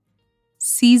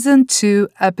Season 2,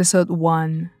 Episode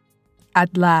 1,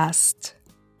 At Last.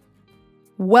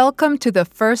 Welcome to the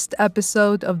first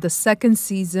episode of the second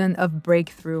season of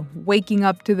Breakthrough, Waking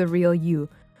Up to the Real You.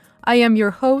 I am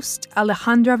your host,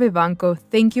 Alejandra Vivanco.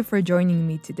 Thank you for joining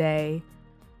me today.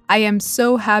 I am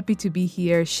so happy to be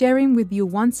here sharing with you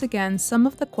once again some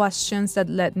of the questions that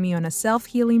led me on a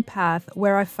self-healing path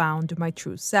where I found my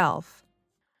true self.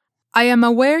 I am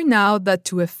aware now that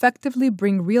to effectively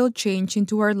bring real change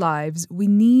into our lives, we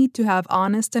need to have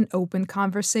honest and open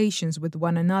conversations with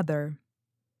one another.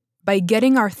 By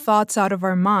getting our thoughts out of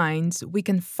our minds, we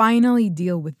can finally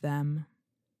deal with them.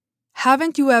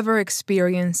 Haven't you ever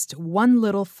experienced one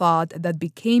little thought that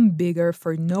became bigger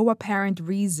for no apparent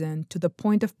reason to the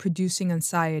point of producing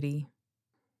anxiety?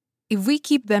 If we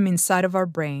keep them inside of our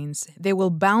brains, they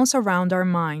will bounce around our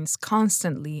minds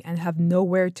constantly and have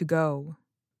nowhere to go.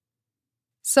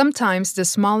 Sometimes the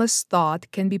smallest thought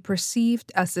can be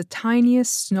perceived as the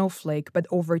tiniest snowflake, but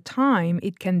over time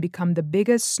it can become the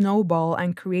biggest snowball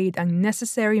and create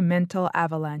unnecessary mental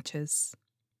avalanches.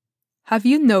 Have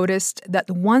you noticed that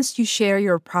once you share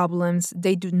your problems,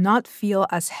 they do not feel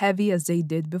as heavy as they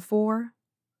did before?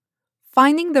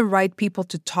 Finding the right people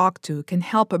to talk to can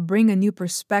help bring a new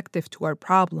perspective to our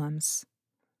problems.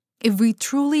 If we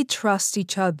truly trust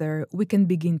each other, we can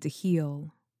begin to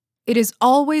heal. It is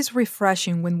always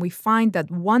refreshing when we find that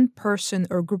one person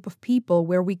or group of people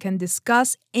where we can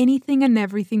discuss anything and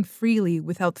everything freely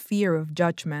without fear of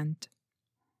judgment.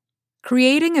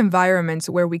 Creating environments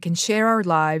where we can share our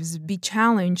lives, be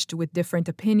challenged with different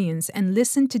opinions, and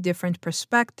listen to different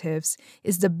perspectives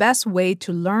is the best way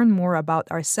to learn more about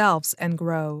ourselves and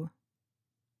grow.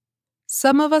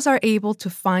 Some of us are able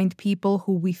to find people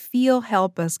who we feel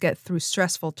help us get through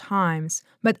stressful times,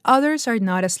 but others are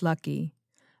not as lucky.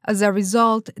 As a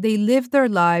result, they live their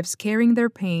lives carrying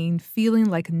their pain, feeling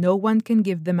like no one can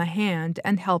give them a hand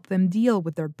and help them deal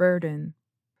with their burden.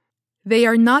 They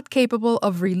are not capable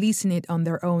of releasing it on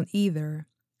their own either.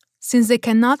 Since they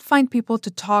cannot find people to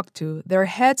talk to, their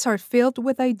heads are filled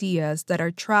with ideas that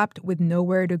are trapped with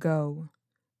nowhere to go.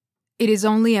 It is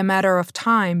only a matter of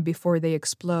time before they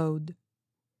explode.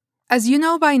 As you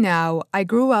know by now, I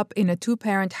grew up in a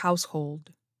two-parent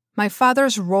household. My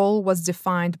father's role was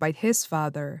defined by his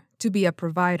father, to be a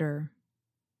provider.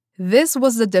 This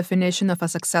was the definition of a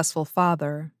successful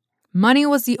father. Money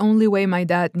was the only way my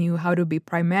dad knew how to be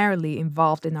primarily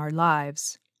involved in our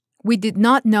lives. We did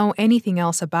not know anything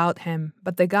else about him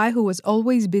but the guy who was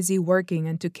always busy working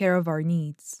and took care of our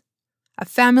needs. A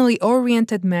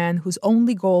family-oriented man whose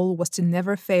only goal was to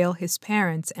never fail his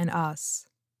parents and us.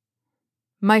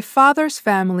 My father's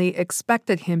family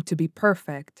expected him to be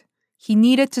perfect. He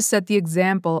needed to set the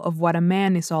example of what a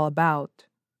man is all about.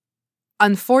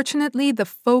 Unfortunately, the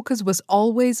focus was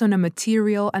always on a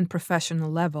material and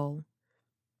professional level.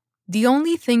 The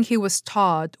only thing he was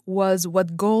taught was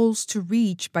what goals to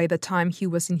reach by the time he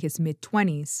was in his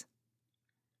mid-20s.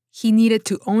 He needed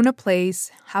to own a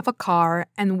place, have a car,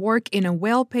 and work in a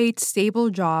well-paid, stable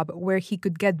job where he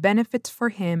could get benefits for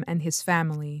him and his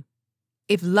family.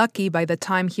 If lucky, by the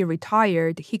time he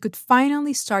retired, he could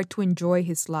finally start to enjoy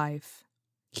his life.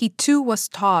 He too was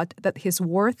taught that his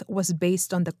worth was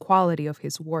based on the quality of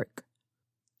his work.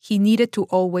 He needed to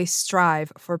always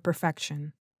strive for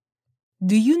perfection.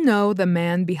 Do you know the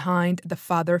man behind the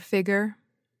father figure?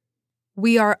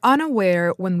 We are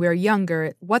unaware when we're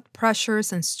younger what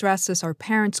pressures and stresses our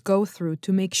parents go through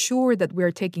to make sure that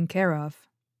we're taken care of.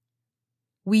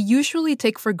 We usually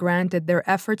take for granted their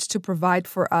efforts to provide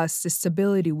for us the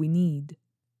stability we need.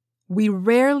 We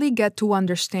rarely get to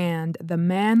understand the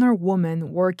man or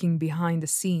woman working behind the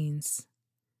scenes.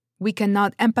 We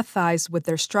cannot empathize with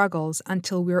their struggles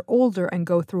until we're older and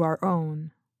go through our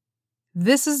own.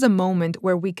 This is the moment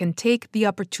where we can take the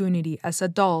opportunity as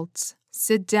adults,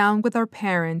 sit down with our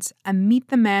parents, and meet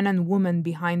the man and woman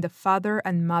behind the father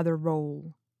and mother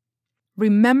role.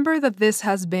 Remember that this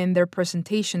has been their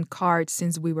presentation card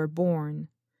since we were born,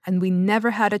 and we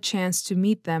never had a chance to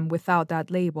meet them without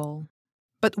that label.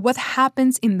 But what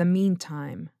happens in the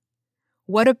meantime?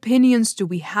 What opinions do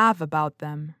we have about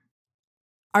them?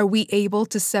 Are we able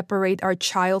to separate our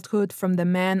childhood from the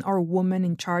man or woman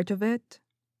in charge of it?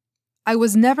 I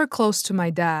was never close to my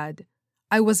dad.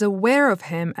 I was aware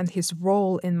of him and his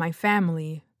role in my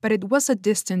family, but it was a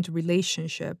distant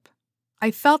relationship. I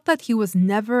felt that he was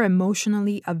never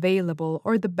emotionally available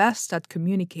or the best at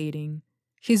communicating.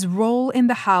 His role in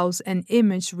the house and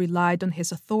image relied on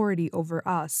his authority over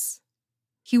us.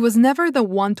 He was never the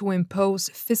one to impose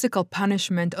physical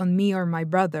punishment on me or my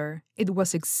brother. It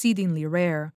was exceedingly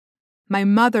rare. My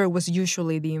mother was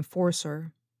usually the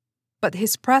enforcer. but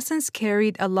his presence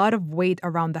carried a lot of weight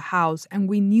around the house, and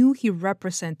we knew he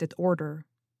represented order.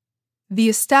 The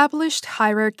established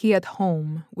hierarchy at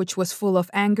home, which was full of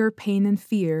anger, pain, and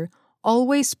fear,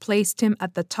 always placed him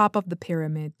at the top of the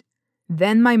pyramid,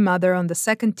 then my mother on the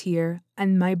second tier,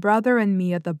 and my brother and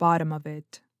me at the bottom of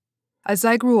it. As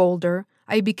I grew older,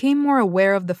 I became more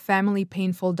aware of the family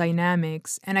painful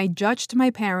dynamics, and I judged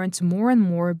my parents more and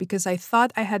more because I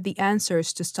thought I had the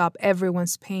answers to stop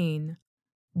everyone's pain.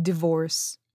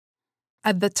 Divorce.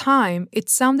 At the time, it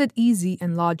sounded easy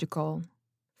and logical.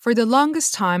 For the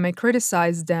longest time, I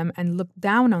criticized them and looked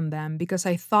down on them because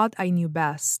I thought I knew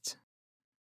best.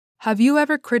 Have you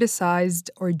ever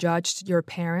criticized or judged your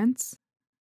parents?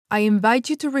 I invite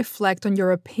you to reflect on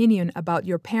your opinion about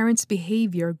your parents'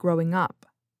 behavior growing up.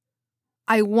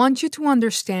 I want you to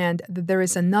understand that there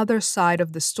is another side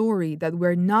of the story that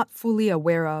we're not fully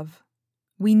aware of.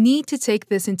 We need to take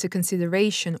this into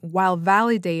consideration while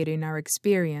validating our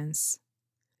experience.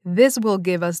 This will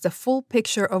give us the full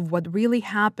picture of what really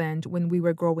happened when we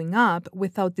were growing up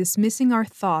without dismissing our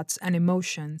thoughts and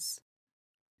emotions.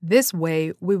 This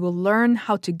way, we will learn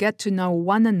how to get to know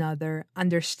one another,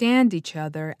 understand each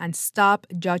other, and stop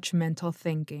judgmental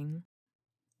thinking.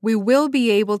 We will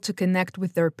be able to connect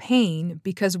with their pain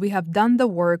because we have done the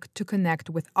work to connect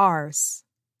with ours.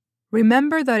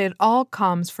 Remember that it all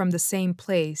comes from the same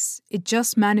place, it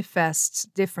just manifests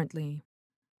differently.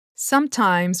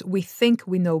 Sometimes we think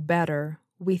we know better,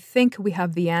 we think we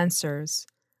have the answers,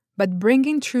 but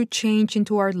bringing true change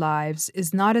into our lives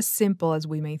is not as simple as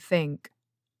we may think.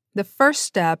 The first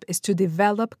step is to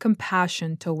develop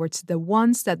compassion towards the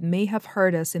ones that may have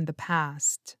hurt us in the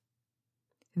past.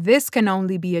 This can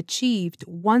only be achieved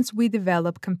once we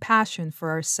develop compassion for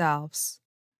ourselves.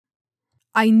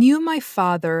 I knew my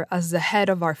father as the head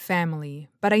of our family,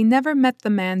 but I never met the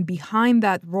man behind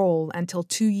that role until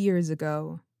 2 years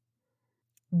ago.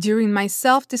 During my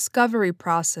self-discovery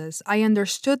process, I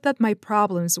understood that my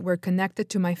problems were connected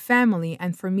to my family,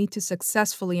 and for me to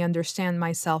successfully understand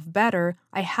myself better,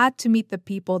 I had to meet the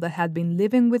people that had been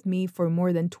living with me for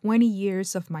more than 20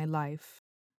 years of my life.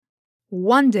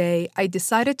 One day, I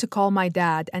decided to call my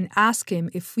dad and ask him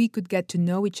if we could get to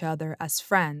know each other as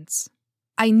friends.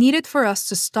 I needed for us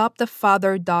to stop the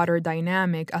father-daughter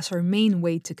dynamic as our main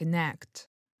way to connect.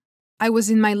 I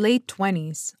was in my late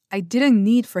 20s. I didn't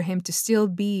need for him to still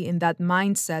be in that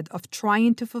mindset of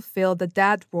trying to fulfill the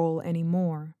dad role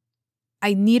anymore.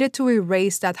 I needed to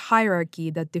erase that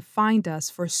hierarchy that defined us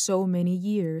for so many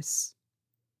years.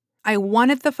 I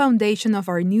wanted the foundation of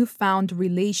our newfound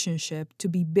relationship to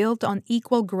be built on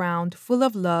equal ground full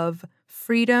of love,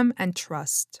 freedom, and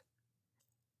trust.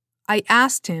 I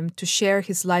asked him to share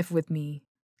his life with me,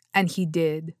 and he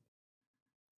did.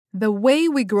 The way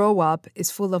we grow up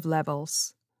is full of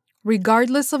levels.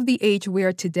 Regardless of the age we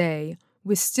are today,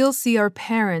 we still see our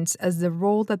parents as the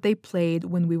role that they played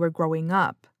when we were growing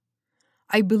up.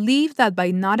 I believe that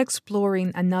by not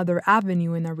exploring another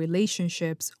avenue in our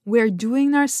relationships, we are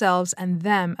doing ourselves and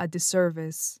them a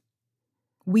disservice.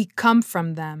 We come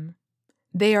from them.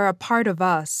 They are a part of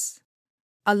us.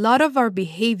 A lot of our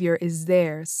behavior is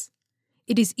theirs.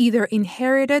 It is either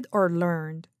inherited or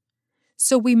learned.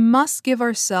 So we must give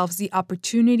ourselves the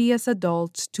opportunity as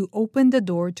adults to open the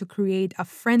door to create a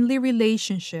friendly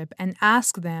relationship and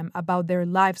ask them about their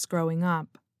lives growing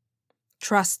up.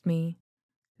 Trust me,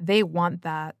 they want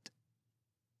that.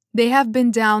 They have been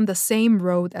down the same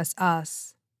road as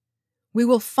us. We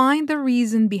will find the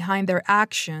reason behind their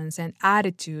actions and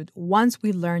attitude once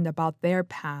we learn about their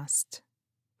past.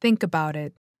 Think about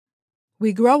it.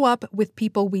 We grow up with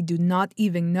people we do not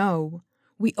even know.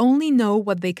 We only know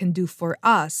what they can do for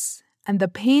us and the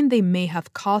pain they may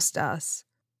have caused us.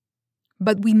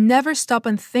 But we never stop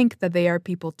and think that they are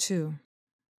people too.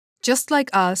 Just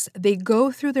like us, they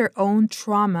go through their own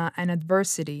trauma and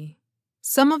adversity.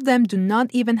 Some of them do not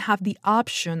even have the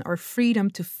option or freedom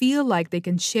to feel like they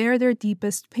can share their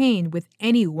deepest pain with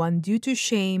anyone due to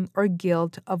shame or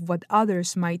guilt of what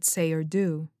others might say or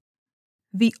do.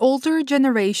 The older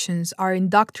generations are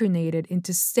indoctrinated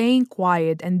into staying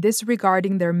quiet and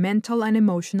disregarding their mental and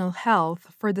emotional health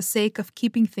for the sake of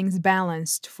keeping things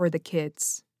balanced for the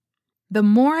kids. The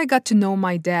more I got to know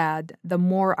my dad, the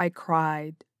more I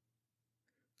cried.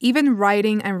 Even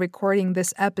writing and recording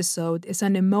this episode is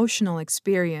an emotional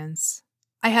experience.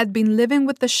 I had been living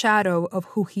with the shadow of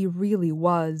who he really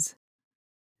was.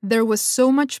 There was so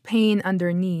much pain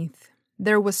underneath.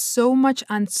 There was so much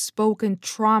unspoken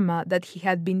trauma that he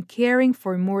had been carrying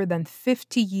for more than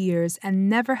 50 years and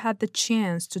never had the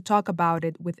chance to talk about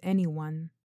it with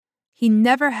anyone. He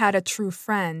never had a true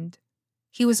friend.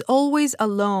 He was always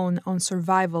alone on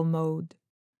survival mode.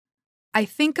 I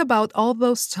think about all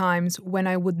those times when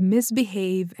I would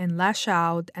misbehave and lash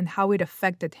out and how it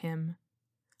affected him.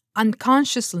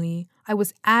 Unconsciously, I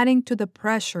was adding to the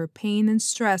pressure, pain, and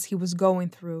stress he was going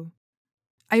through.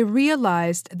 I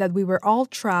realized that we were all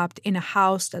trapped in a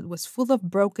house that was full of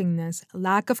brokenness,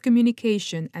 lack of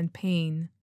communication, and pain.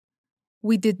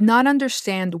 We did not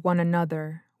understand one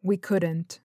another. We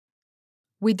couldn't.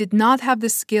 We did not have the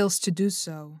skills to do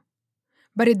so.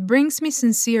 But it brings me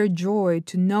sincere joy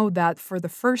to know that for the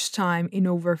first time in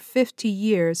over 50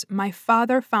 years, my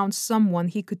father found someone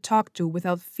he could talk to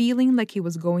without feeling like he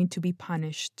was going to be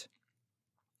punished.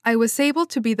 I was able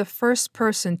to be the first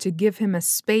person to give him a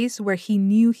space where he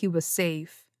knew he was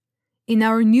safe. In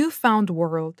our newfound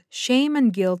world, shame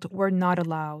and guilt were not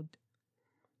allowed.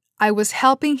 I was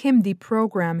helping him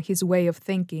deprogram his way of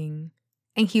thinking,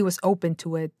 and he was open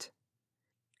to it.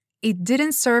 It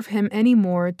didn't serve him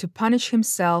anymore to punish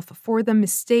himself for the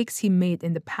mistakes he made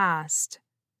in the past.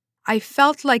 I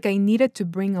felt like I needed to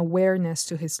bring awareness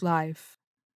to his life.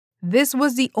 This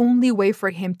was the only way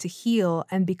for him to heal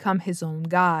and become his own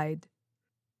guide.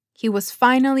 He was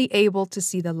finally able to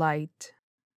see the light.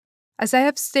 As I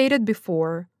have stated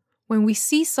before, when we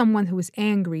see someone who is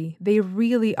angry, they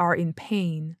really are in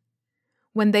pain.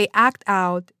 When they act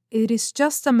out, it is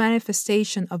just a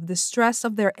manifestation of the stress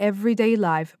of their everyday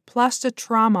life plus the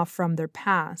trauma from their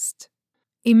past.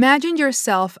 Imagine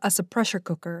yourself as a pressure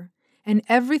cooker, and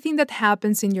everything that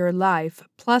happens in your life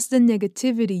plus the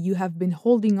negativity you have been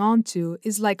holding on to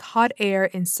is like hot air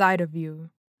inside of you.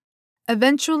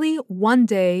 Eventually, one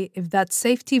day, if that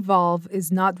safety valve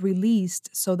is not released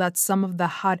so that some of the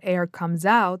hot air comes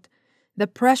out, the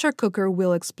pressure cooker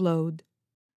will explode.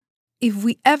 If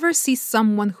we ever see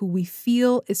someone who we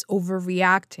feel is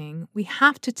overreacting, we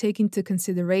have to take into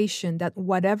consideration that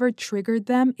whatever triggered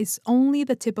them is only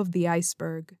the tip of the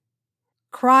iceberg.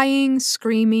 Crying,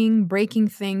 screaming, breaking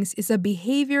things is a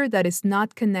behavior that is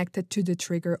not connected to the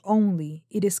trigger only.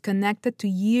 It is connected to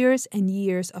years and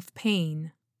years of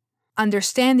pain.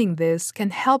 Understanding this can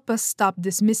help us stop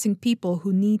dismissing people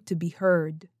who need to be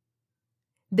heard.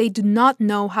 They do not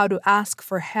know how to ask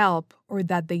for help or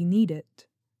that they need it.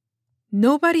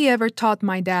 Nobody ever taught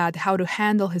my dad how to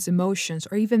handle his emotions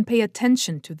or even pay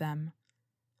attention to them.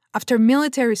 After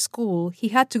military school, he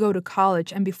had to go to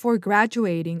college and before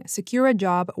graduating, secure a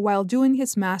job while doing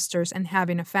his master's and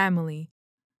having a family,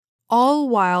 all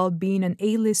while being an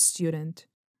A-list student.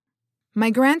 My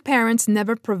grandparents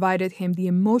never provided him the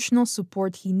emotional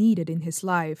support he needed in his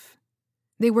life.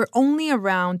 They were only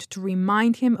around to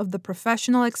remind him of the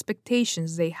professional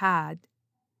expectations they had.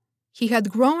 He had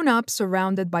grown up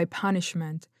surrounded by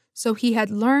punishment, so he had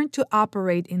learned to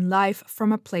operate in life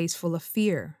from a place full of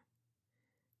fear.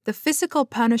 The physical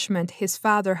punishment his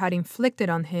father had inflicted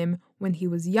on him when he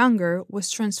was younger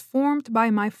was transformed by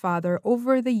my father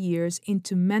over the years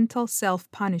into mental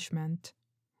self-punishment.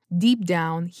 Deep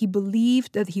down, he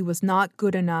believed that he was not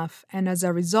good enough, and as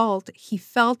a result, he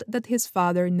felt that his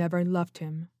father never loved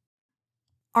him.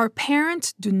 Our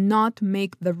parents do not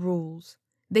make the rules.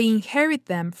 They inherit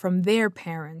them from their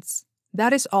parents.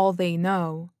 That is all they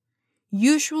know.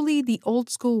 Usually, the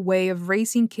old-school way of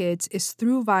raising kids is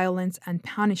through violence and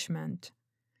punishment.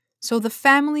 So the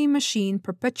family machine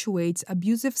perpetuates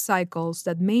abusive cycles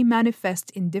that may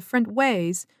manifest in different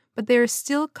ways, but they are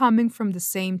still coming from the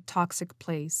same toxic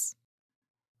place.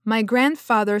 My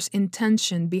grandfather's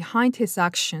intention behind his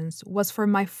actions was for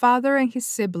my father and his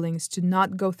siblings to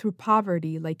not go through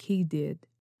poverty like he did.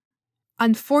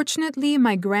 Unfortunately,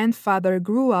 my grandfather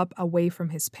grew up away from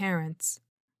his parents.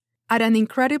 At an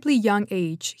incredibly young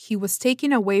age, he was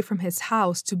taken away from his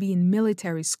house to be in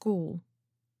military school.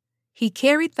 He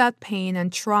carried that pain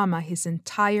and trauma his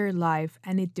entire life,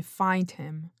 and it defined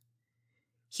him.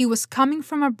 He was coming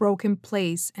from a broken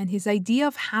place, and his idea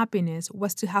of happiness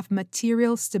was to have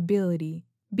material stability,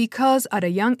 because at a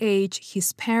young age,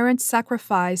 his parents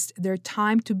sacrificed their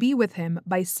time to be with him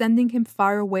by sending him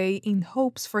far away in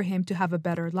hopes for him to have a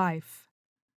better life.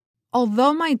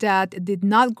 Although my dad did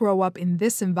not grow up in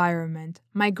this environment,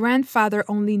 my grandfather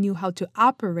only knew how to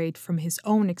operate from his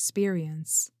own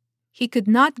experience. He could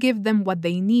not give them what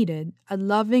they needed, a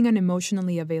loving and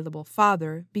emotionally available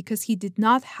father, because he did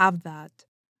not have that.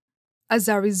 As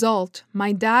a result,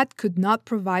 my dad could not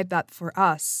provide that for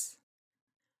us.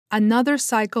 Another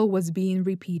cycle was being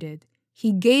repeated.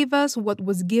 He gave us what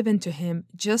was given to him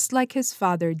just like his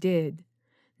father did,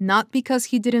 not because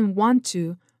he didn't want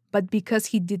to, but because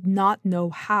he did not know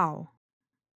how.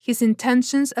 His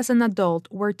intentions as an adult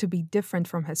were to be different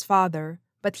from his father,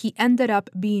 but he ended up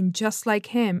being just like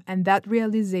him, and that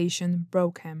realization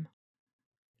broke him.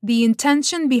 The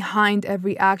intention behind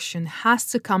every action has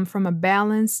to come from a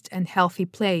balanced and healthy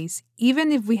place.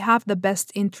 Even if we have the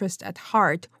best interest at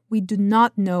heart, we do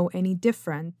not know any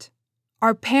different.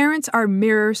 Our parents are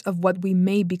mirrors of what we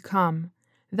may become.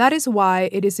 That is why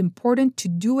it is important to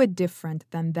do it different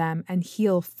than them and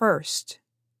heal first.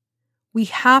 We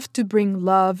have to bring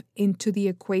love into the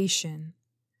equation.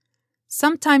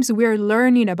 Sometimes we are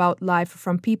learning about life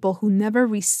from people who never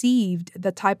received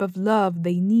the type of love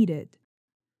they needed.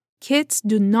 Kids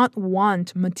do not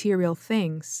want material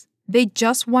things. They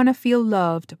just want to feel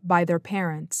loved by their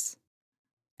parents.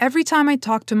 Every time I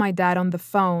talk to my dad on the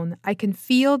phone, I can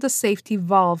feel the safety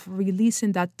valve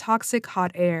releasing that toxic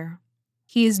hot air.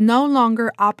 He is no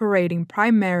longer operating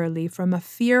primarily from a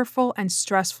fearful and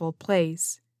stressful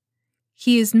place.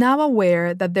 He is now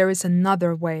aware that there is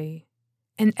another way.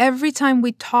 And every time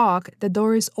we talk, the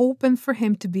door is open for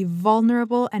him to be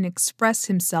vulnerable and express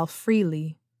himself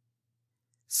freely.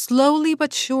 Slowly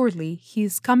but surely, he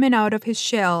is coming out of his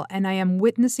shell, and I am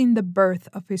witnessing the birth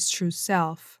of his true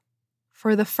self.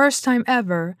 For the first time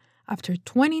ever, after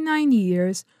 29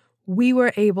 years, we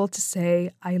were able to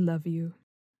say, I love you.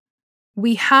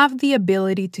 We have the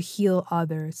ability to heal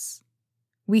others.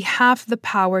 We have the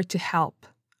power to help.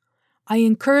 I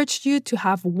encourage you to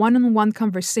have one-on-one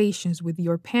conversations with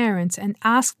your parents and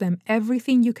ask them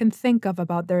everything you can think of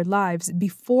about their lives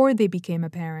before they became a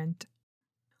parent.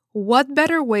 What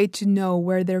better way to know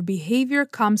where their behavior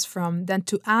comes from than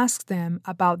to ask them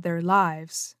about their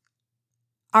lives?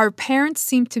 Our parents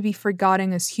seem to be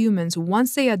forgotten as humans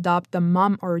once they adopt the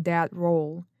mom or dad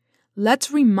role.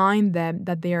 Let's remind them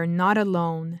that they are not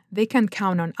alone. They can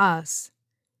count on us.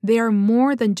 They are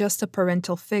more than just a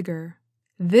parental figure.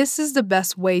 This is the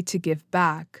best way to give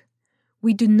back.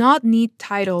 We do not need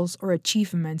titles or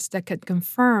achievements that can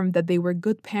confirm that they were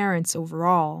good parents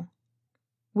overall.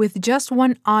 With just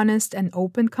one honest and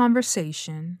open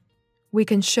conversation, we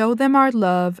can show them our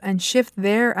love and shift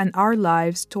their and our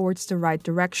lives towards the right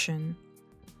direction.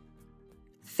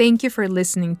 Thank you for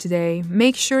listening today.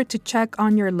 Make sure to check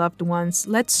on your loved ones.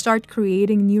 Let's start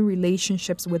creating new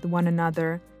relationships with one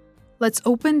another. Let's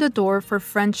open the door for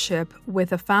friendship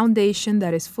with a foundation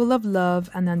that is full of love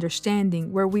and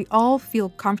understanding, where we all feel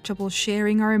comfortable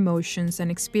sharing our emotions and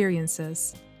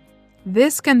experiences.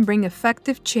 This can bring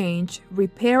effective change,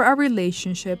 repair our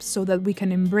relationships so that we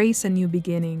can embrace a new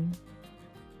beginning.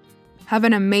 Have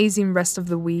an amazing rest of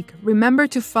the week. Remember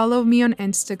to follow me on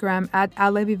Instagram at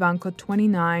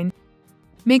alevivanco29.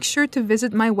 Make sure to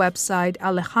visit my website,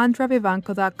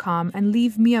 alejandravivanco.com, and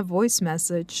leave me a voice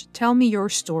message. Tell me your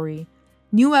story.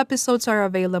 New episodes are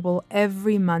available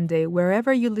every Monday,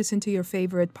 wherever you listen to your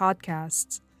favorite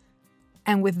podcasts.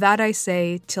 And with that, I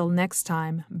say, till next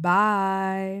time,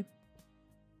 bye.